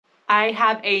I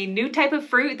have a new type of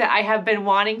fruit that I have been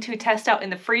wanting to test out in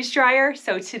the freeze dryer.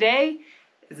 So today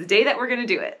is the day that we're gonna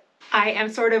do it. I am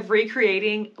sort of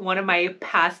recreating one of my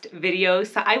past videos.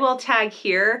 So I will tag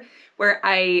here where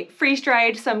I freeze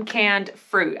dried some canned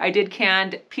fruit. I did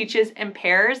canned peaches and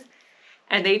pears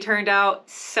and they turned out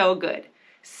so good.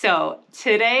 So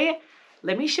today,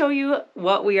 let me show you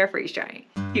what we are freeze drying.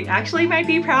 You actually might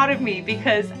be proud of me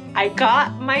because I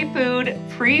got my food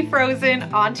pre-frozen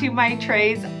onto my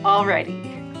trays already.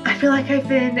 I feel like I've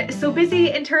been so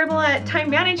busy and terrible at time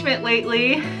management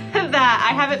lately that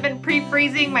I haven't been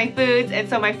pre-freezing my foods, and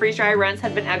so my freeze dry runs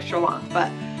have been extra long. But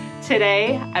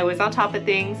today I was on top of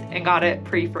things and got it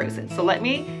pre-frozen. So let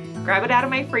me grab it out of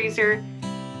my freezer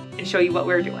and show you what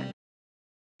we're doing.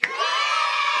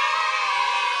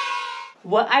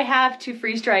 What I have to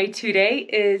freeze dry today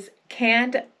is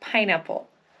canned pineapple.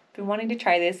 I've been wanting to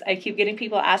try this. I keep getting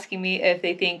people asking me if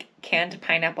they think canned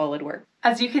pineapple would work.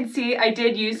 As you can see, I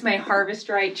did use my Harvest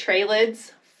Dry tray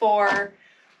lids for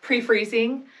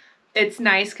pre-freezing. It's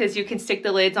nice because you can stick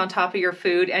the lids on top of your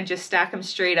food and just stack them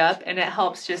straight up, and it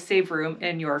helps just save room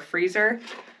in your freezer.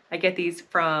 I get these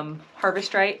from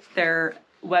Harvest Dry. Their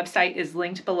website is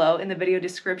linked below in the video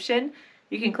description.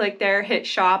 You can click there, hit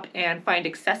shop, and find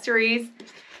accessories.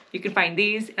 You can find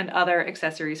these and other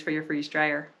accessories for your freeze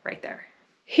dryer right there.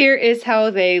 Here is how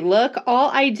they look. All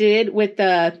I did with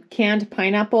the canned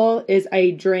pineapple is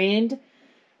I drained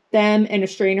them in a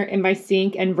strainer in my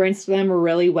sink and rinsed them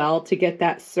really well to get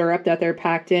that syrup that they're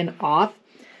packed in off.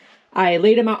 I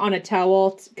laid them out on a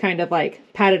towel, kind of like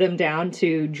patted them down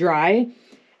to dry,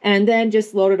 and then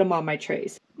just loaded them on my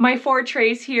trays. My 4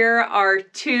 trays here are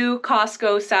 2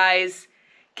 Costco size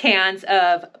cans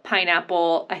of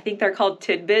pineapple. I think they're called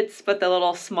tidbits, but the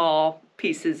little small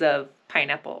pieces of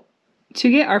pineapple. To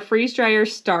get our freeze dryer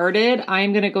started,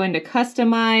 I'm going to go into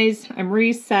customize. I'm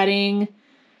resetting.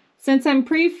 Since I'm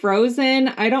pre-frozen,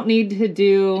 I don't need to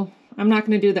do, I'm not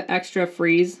going to do the extra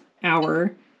freeze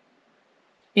hour.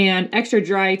 And extra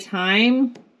dry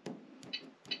time,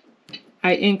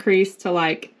 I increase to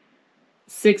like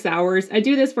 6 hours. I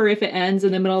do this for if it ends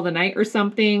in the middle of the night or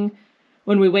something.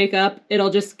 When we wake up,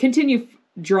 it'll just continue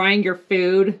drying your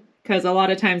food because a lot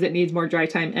of times it needs more dry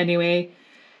time anyway.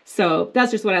 So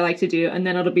that's just what I like to do. And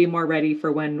then it'll be more ready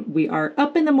for when we are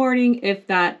up in the morning if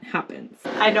that happens.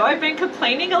 I know I've been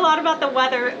complaining a lot about the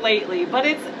weather lately, but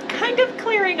it's kind of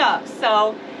clearing up.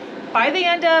 So by the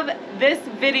end of this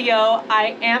video,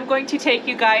 I am going to take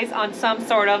you guys on some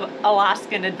sort of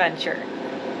Alaskan adventure.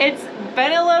 It's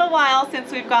been a little while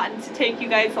since we've gotten to take you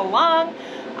guys along.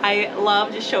 I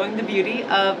love just showing the beauty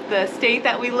of the state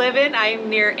that we live in. I'm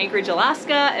near Anchorage,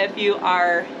 Alaska, if you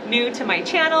are new to my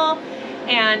channel.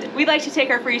 And we'd like to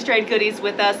take our freeze-dried goodies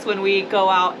with us when we go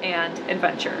out and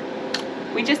adventure.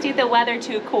 We just need the weather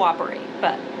to cooperate,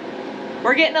 but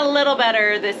we're getting a little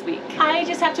better this week. I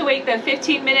just have to wait the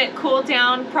 15-minute cool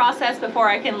down process before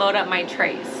I can load up my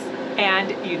trays.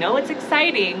 And you know what's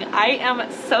exciting? I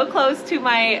am so close to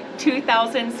my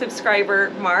 2,000 subscriber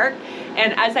mark.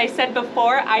 And as I said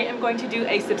before, I am going to do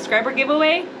a subscriber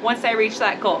giveaway once I reach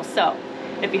that goal. So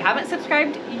if you haven't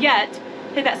subscribed yet,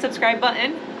 hit that subscribe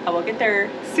button. I will get there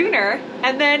sooner,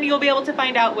 and then you'll be able to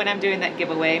find out when I'm doing that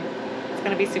giveaway. It's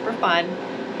gonna be super fun.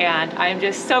 And I'm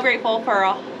just so grateful for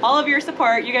all of your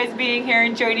support, you guys being here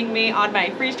and joining me on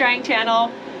my freeze drying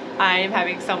channel. I am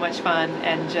having so much fun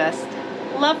and just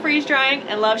love freeze drying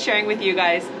and love sharing with you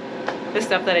guys the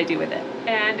stuff that I do with it.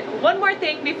 And one more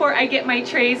thing before I get my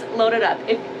trays loaded up.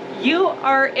 If you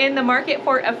are in the market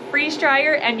for a freeze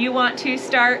dryer and you want to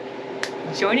start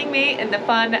joining me in the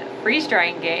fun freeze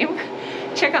drying game,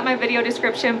 check out my video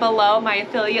description below. My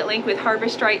affiliate link with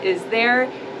Harvest Dry is there.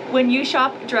 When you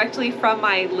shop directly from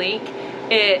my link,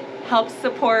 it helps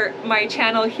support my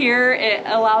channel here. It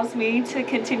allows me to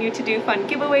continue to do fun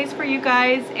giveaways for you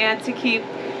guys and to keep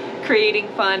creating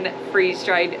fun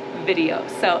freeze-dried videos.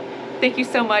 So thank you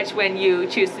so much when you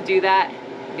choose to do that.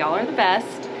 Y'all are the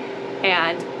best.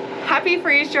 And happy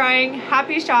freeze drying,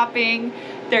 happy shopping.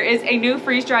 There is a new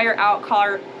freeze dryer out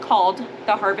called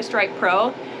the Harvest Dry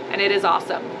Pro, and it is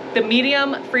awesome. The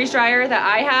medium freeze dryer that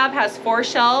I have has 4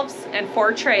 shelves and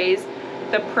 4 trays.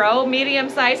 The Pro medium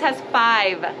size has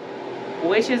 5,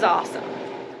 which is awesome.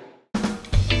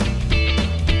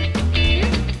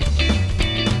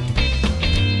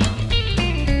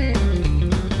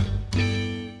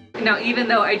 Now, even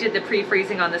though I did the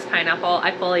pre-freezing on this pineapple,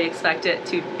 I fully expect it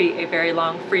to be a very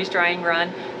long freeze-drying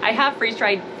run. I have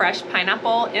freeze-dried fresh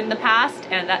pineapple in the past,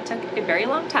 and that took a very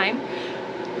long time.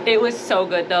 It was so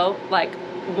good though. Like,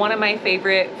 one of my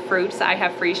favorite fruits that I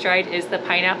have freeze-dried is the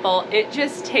pineapple. It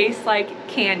just tastes like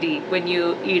candy when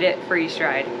you eat it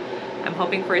freeze-dried. I'm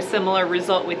hoping for a similar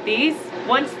result with these.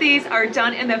 Once these are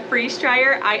done in the freeze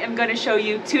dryer, I am going to show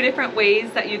you 2 different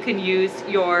ways that you can use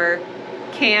your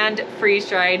canned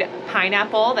freeze-dried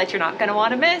pineapple that you're not going to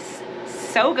want to miss.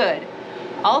 So good.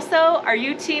 Also, are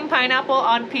you team pineapple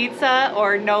on pizza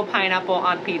or no pineapple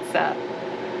on pizza?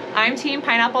 I'm team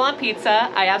pineapple on pizza.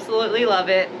 I absolutely love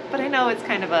it, but I know it's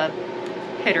kind of a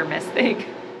hit or miss thing.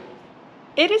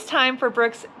 It is time for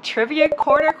Brooke's Trivia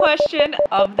Corner question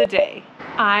of the day.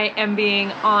 I am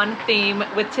being on theme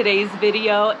with today's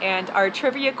video, and our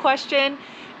trivia question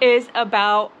is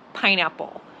about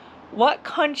pineapple. What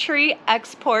country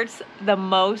exports the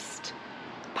most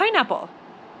pineapple?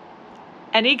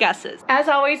 Any guesses? As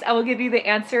always, I will give you the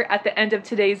answer at the end of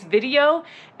today's video,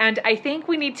 and I think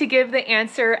we need to give the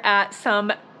answer at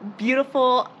some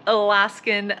beautiful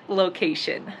Alaskan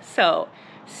location. So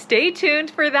stay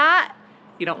tuned for that.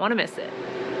 You don't want to miss it.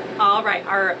 All right,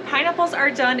 our pineapples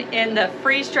are done in the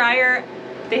freeze dryer.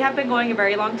 They have been going a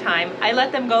very long time. I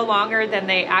let them go longer than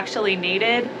they actually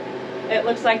needed. It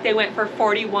looks like they went for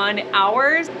 41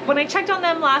 hours. When I checked on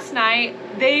them last night,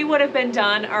 they would have been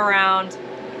done around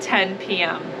 10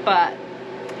 p.m. But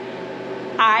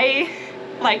I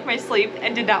like my sleep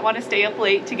and did not want to stay up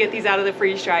late to get these out of the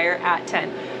freeze dryer at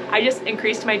 10. I just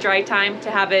increased my dry time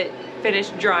to have it finish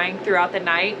drying throughout the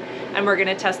night, and we're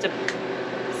gonna test them.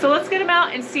 So let's get them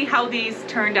out and see how these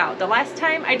turned out. The last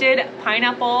time I did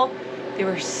pineapple, they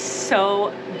were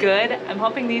so good. I'm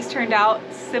hoping these turned out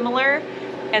similar.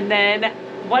 And then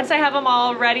once I have them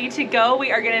all ready to go,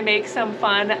 we are gonna make some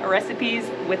fun recipes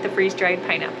with the freeze-dried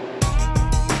pineapple.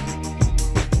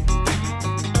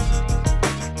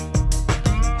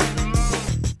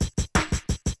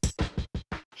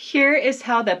 Here is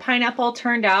how the pineapple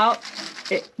turned out.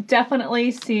 It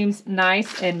definitely seems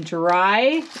nice and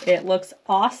dry. It looks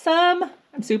awesome.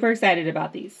 I'm super excited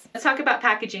about these. Let's talk about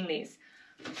packaging these.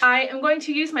 I am going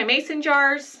to use my mason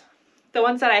jars, the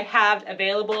ones that I have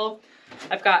available.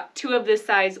 I've got 2 of this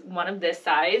size, 1 of this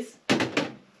size.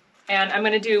 And I'm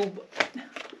gonna do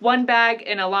 1 bag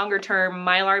in a longer term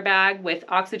Mylar bag with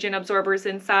oxygen absorbers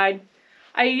inside.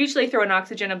 I usually throw an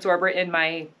oxygen absorber in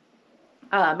my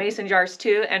mason jars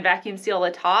too and vacuum seal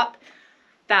the top.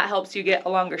 That helps you get a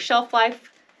longer shelf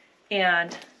life,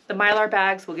 and the Mylar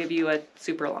bags will give you a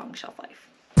super long shelf life.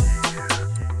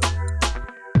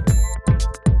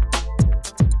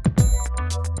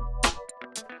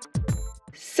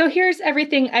 So here's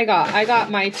everything I got. I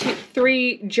got my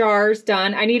 3 jars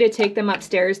done. I need to take them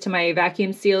upstairs to my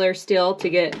vacuum sealer still to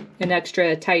get an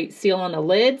extra tight seal on the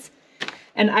lids.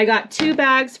 And I got 2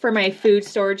 bags for my food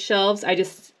storage shelves.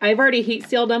 I've already heat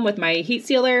sealed them with my heat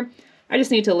sealer. I just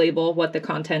need to label what the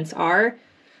contents are.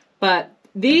 But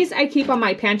these I keep on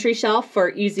my pantry shelf for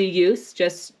easy use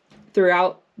just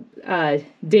throughout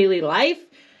daily life.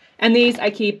 And these I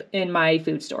keep in my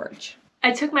food storage.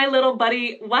 I took my little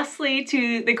buddy Wesley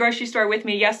to the grocery store with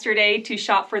me yesterday to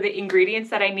shop for the ingredients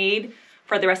that I need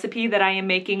for the recipe that I am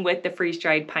making with the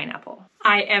freeze-dried pineapple.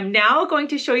 I am now going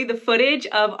to show you the footage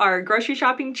of our grocery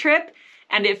shopping trip,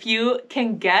 and if you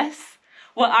can guess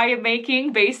what I am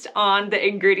making based on the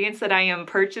ingredients that I am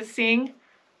purchasing,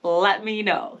 let me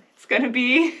know. It's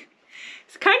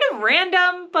kind of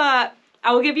random, but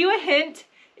I will give you a hint.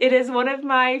 It is one of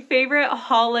my favorite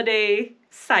holiday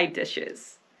side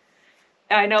dishes.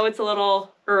 I know it's a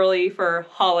little early for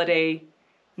holiday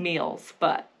meals,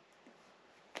 but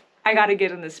I gotta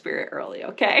get in the spirit early,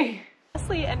 okay?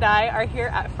 Leslie and I are here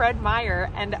at Fred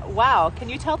Meyer, and wow, can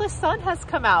you tell the sun has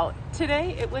come out?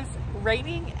 Today it was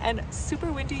raining and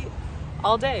super windy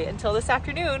all day until this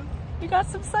afternoon. We got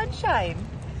some sunshine.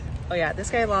 Oh yeah, this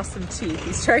guy lost some teeth.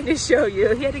 He's trying to show you.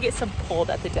 He had to get some pulled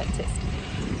at the dentist.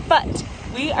 But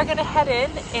we are gonna head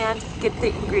in and get the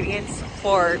ingredients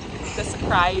for the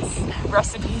surprise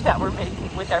recipe that we're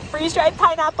making with our freeze-dried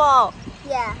pineapple.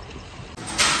 Yeah.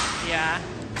 Yeah.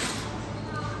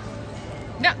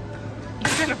 No,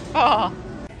 you're gonna fall.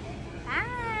 Bye.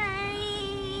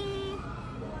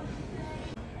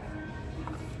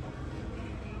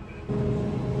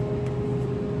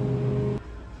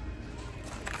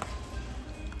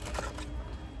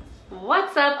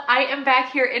 What's up? I am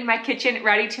back here in my kitchen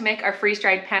ready to make our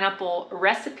freeze-dried pineapple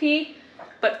recipe.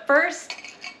 But first,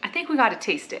 I think we gotta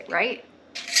taste it, right?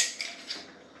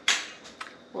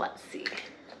 Let's see.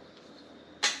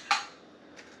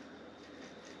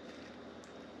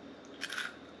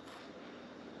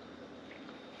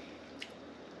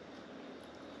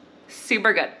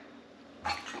 Super good.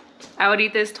 I would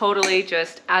eat this totally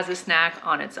just as a snack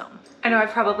on its own. I know I've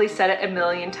probably said it a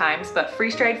million times, but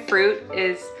freeze-dried fruit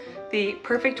is the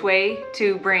perfect way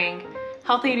to bring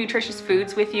healthy, nutritious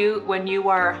foods with you when you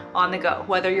are on the go.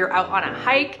 Whether you're out on a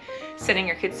hike, sending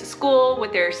your kids to school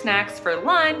with their snacks for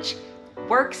lunch,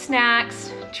 work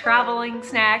snacks, traveling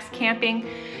snacks, camping.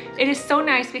 It is so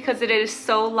nice because it is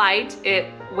so light. It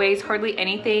weighs hardly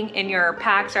anything in your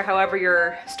packs or however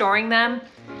you're storing them.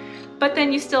 But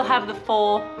then you still have the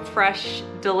full, fresh,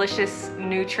 delicious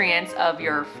nutrients of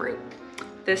your fruit.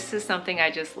 This is something I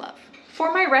just love.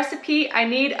 For my recipe, I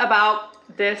need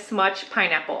about this much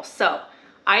pineapple. So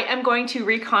I am going to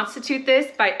reconstitute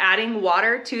this by adding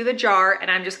water to the jar,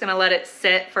 and I'm just gonna let it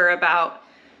sit for about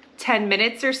 10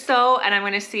 minutes or so, and I'm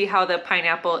gonna see how the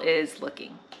pineapple is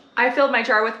looking. I filled my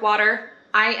jar with water.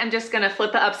 I am just gonna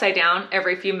flip it upside down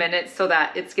every few minutes so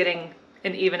that it's getting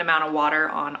an even amount of water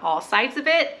on all sides of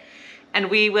it. And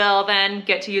we will then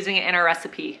get to using it in our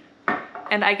recipe.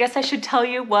 And I guess I should tell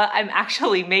you what I'm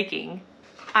actually making.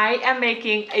 I am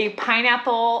making a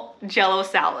pineapple Jell-O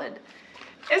salad.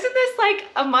 Isn't this like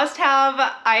a must-have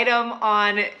item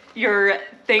on your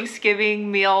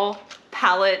Thanksgiving meal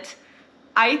palette?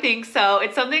 I think so.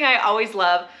 It's something I always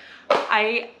love.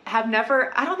 I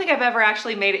don't think I've ever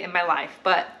actually made it in my life,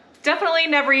 but definitely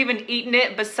never even eaten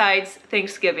it besides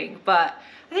Thanksgiving. But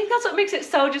I think that's what makes it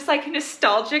so just like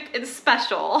nostalgic and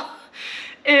special,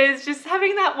 is just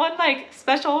having that one like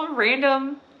special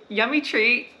random yummy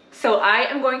treat. So I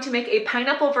am going to make a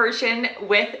pineapple version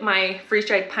with my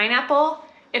freeze-dried pineapple.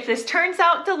 If this turns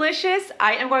out delicious,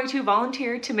 I am going to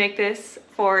volunteer to make this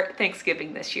for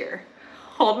Thanksgiving this year.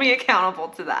 Hold me accountable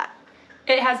to that.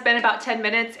 It has been about 10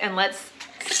 minutes, and let's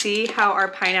see how our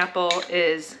pineapple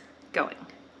is going.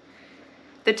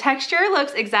 The texture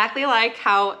looks exactly like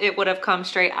how it would have come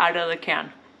straight out of the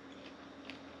can.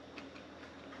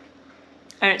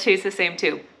 And it tastes the same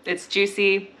too. It's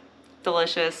juicy,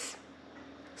 delicious.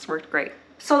 It's worked great.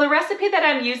 So the recipe that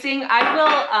I'm using, I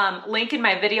will link in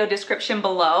my video description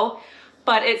below,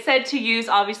 but it said to use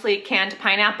obviously canned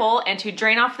pineapple and to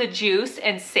drain off the juice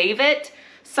and save it.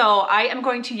 So I am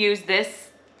going to use this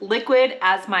liquid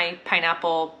as my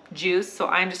pineapple juice. So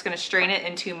I'm just gonna strain it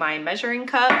into my measuring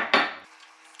cup.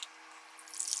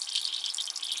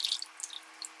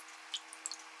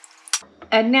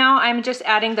 And now I'm just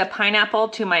adding the pineapple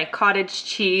to my cottage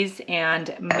cheese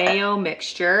and mayo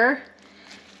mixture.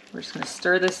 We're just gonna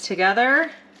stir this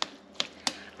together.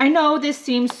 I know this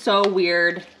seems so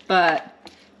weird, but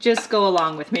just go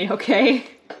along with me, okay?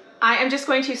 I am just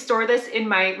going to store this in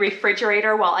my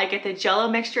refrigerator while I get the Jell-O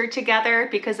mixture together,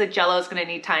 because the Jell-O is gonna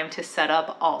need time to set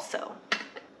up also.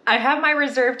 I have my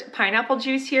reserved pineapple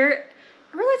juice here.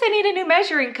 I realize I need a new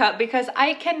measuring cup because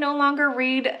I can no longer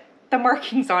read the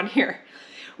markings on here.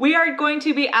 We are going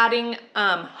to be adding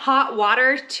hot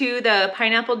water to the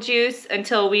pineapple juice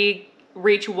until we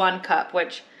reach 1 cup,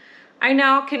 which I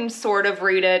now can sort of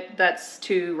read it. That's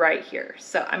 2 right here.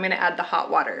 So I'm gonna add the hot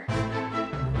water.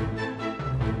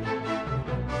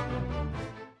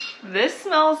 This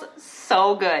smells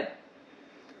so good.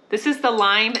 This is the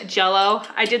lime Jell-O.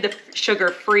 I did the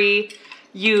sugar-free.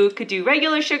 You could do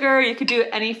regular sugar, you could do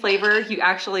any flavor you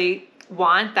actually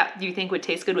want that you think would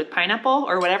taste good with pineapple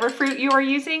or whatever fruit you are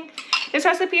using. This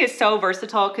recipe is so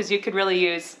versatile because you could really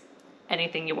use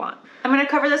anything you want. I'm gonna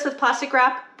cover this with plastic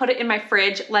wrap, put it in my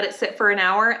fridge, let it sit for an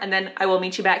hour, and then I will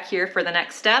meet you back here for the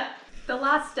next step. The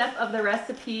last step of the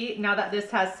recipe, now that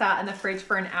this has sat in the fridge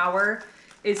for an hour,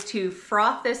 is to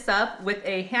froth this up with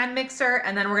a hand mixer,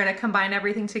 and then we're gonna combine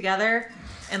everything together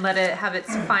and let it have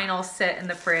its final sit in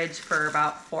the fridge for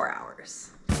about 4 hours.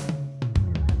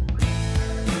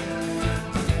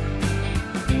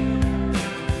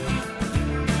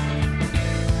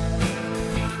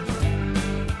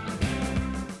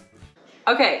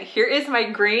 Okay, here is my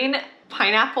green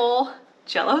pineapple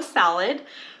Jell-O salad.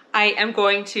 I am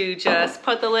going to just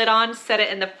put the lid on, set it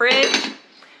in the fridge,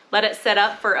 let it set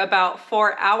up for about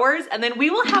 4 hours, and then we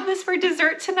will have this for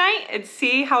dessert tonight and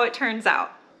see how it turns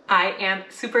out. I am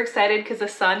super excited because the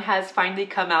sun has finally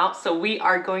come out, so we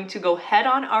are going to go head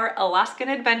on our Alaskan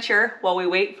adventure while we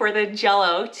wait for the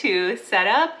Jell-O to set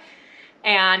up,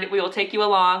 and we will take you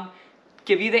along,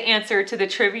 give you the answer to the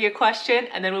trivia question,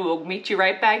 and then we will meet you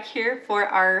right back here for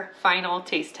our final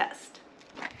taste test.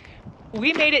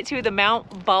 We made it to the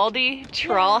Mount Baldy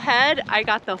Trailhead. I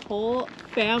got the whole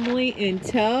family in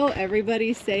tow.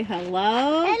 Everybody say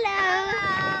hello.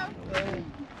 Hello.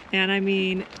 And I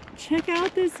mean, check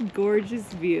out this gorgeous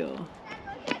view.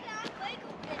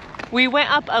 We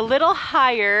went up a little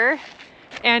higher,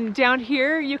 and down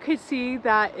here you could see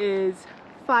that is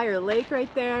Fire Lake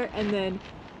right there, and then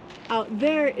out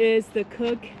there is the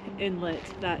Cook Inlet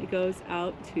that goes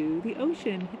out to the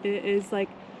ocean. It is like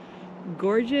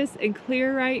gorgeous and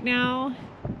clear right now.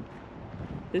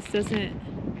 This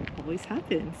doesn't always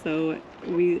happen. So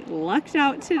we lucked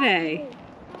out today.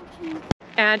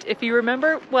 And if you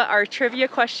remember what our trivia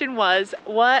question was,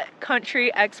 what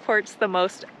country exports the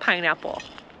most pineapple?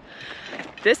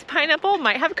 This pineapple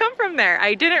might have come from there.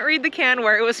 I didn't read the can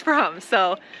where it was from,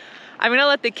 so I'm gonna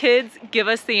let the kids give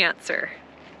us the answer.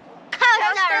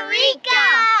 Costa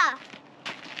Rica!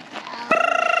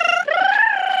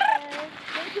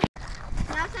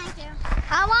 No, thank you.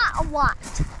 I want a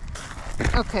what?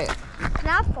 Okay.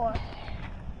 Not 4.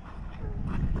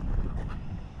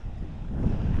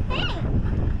 Hey!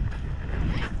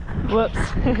 Whoops.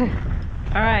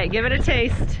 All right, give it a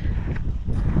taste.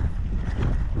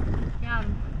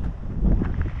 Yum.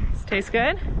 Does it taste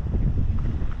good?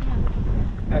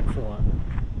 Excellent.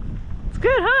 It's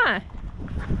good, huh?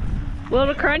 A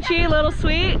little crunchy, a little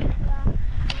sweet.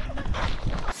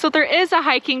 So there is a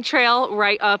hiking trail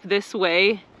right up this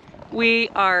way. We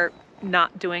are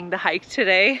not doing the hike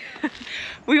today.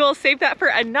 We will save that for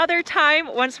another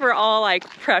time once we're all like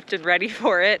prepped and ready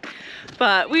for it.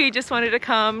 But we just wanted to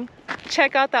come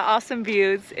check out the awesome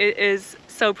views. It is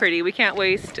so pretty. We can't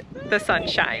waste the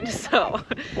sunshine. So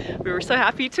we were so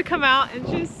happy to come out and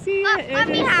just see it. Let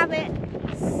me have it.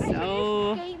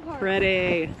 So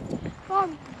pretty.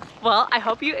 Well, I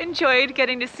hope you enjoyed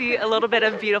getting to see a little bit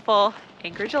of beautiful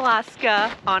Anchorage,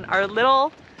 Alaska on our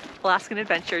little Alaskan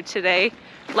adventure today.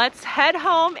 Let's head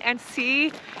home and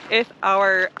see if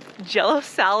our Jell-O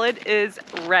salad is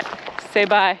ready. Say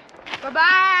bye.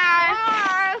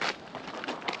 Bye-bye.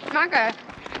 Not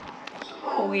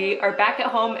good. We are back at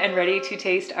home and ready to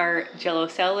taste our Jell-O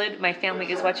salad. My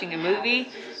family is watching a movie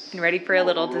and ready for a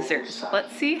little dessert. So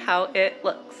let's see how it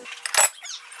looks.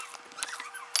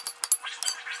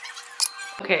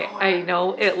 Okay, I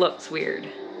know it looks weird.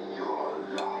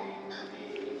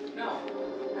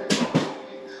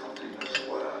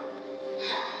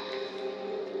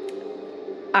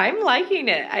 I'm liking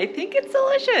it. I think it's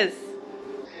delicious.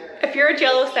 If you're a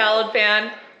Jell-O salad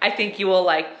fan, I think you will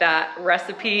like that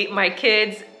recipe. My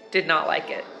kids did not like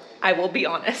it. I will be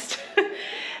honest.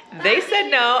 They said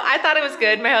no. I thought it was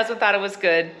good. My husband thought it was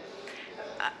good.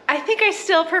 I think I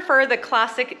still prefer the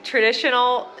classic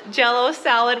traditional Jell-O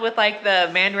salad with like the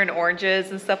mandarin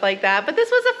oranges and stuff like that. But this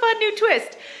was a fun new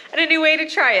twist and a new way to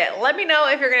try it. Let me know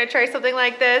if you're gonna try something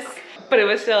like this. But it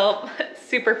was still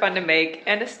super fun to make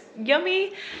and a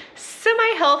yummy,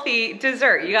 semi-healthy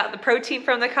dessert. You got the protein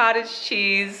from the cottage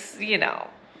cheese, you know.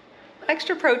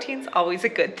 Extra protein's always a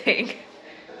good thing.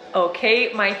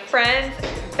 Okay, my friends,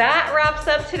 that wraps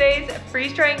up today's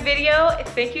freeze drying video.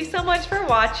 Thank you so much for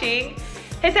watching.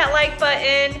 Hit that like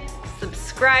button,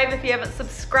 subscribe if you haven't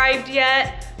subscribed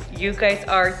yet. You guys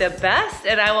are the best,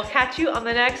 and I will catch you on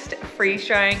the next freeze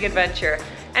drying adventure.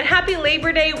 And happy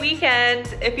Labor Day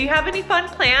weekend. If you have any fun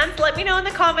plans, let me know in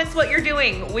the comments what you're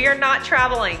doing. We are not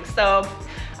traveling, so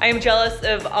I am jealous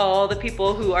of all the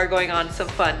people who are going on some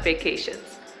fun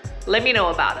vacations. Let me know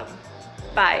about them.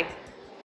 Bye.